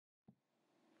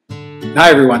Hi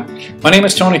everyone, my name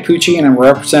is Tony Pucci and I'm a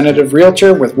representative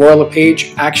realtor with Royal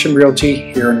LePage Action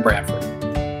Realty here in Brantford.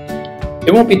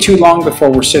 It won't be too long before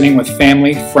we're sitting with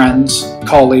family, friends,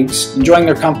 colleagues, enjoying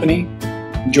their company,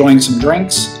 enjoying some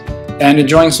drinks, and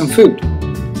enjoying some food.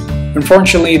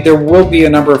 Unfortunately, there will be a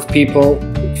number of people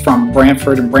from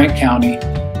Brantford and Brant County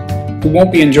who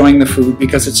won't be enjoying the food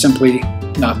because it's simply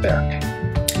not there.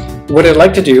 What I'd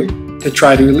like to do to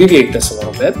try to alleviate this a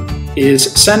little bit is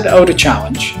send out a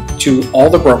challenge to all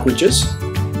the brokerages,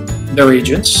 their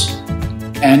agents,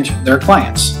 and their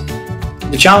clients.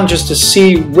 The challenge is to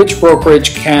see which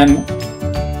brokerage can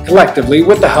collectively,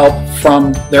 with the help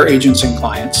from their agents and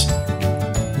clients,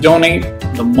 donate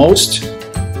the most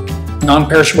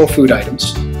non-perishable food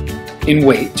items in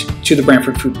weight to the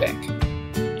Brantford Food Bank.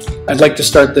 I'd like to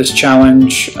start this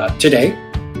challenge today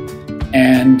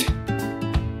and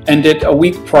end it a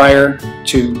week prior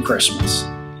to Christmas.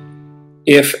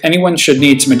 If anyone should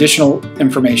need some additional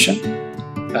information,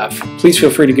 please feel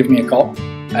free to give me a call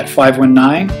at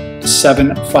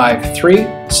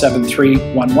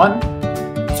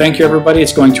 519-753-7311. Thank you everybody,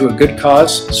 it's going to a good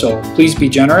cause, so please be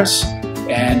generous,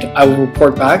 and I will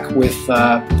report back with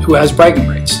who has bragging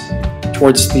rights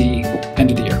towards the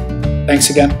end of the year. Thanks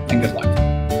again and good luck.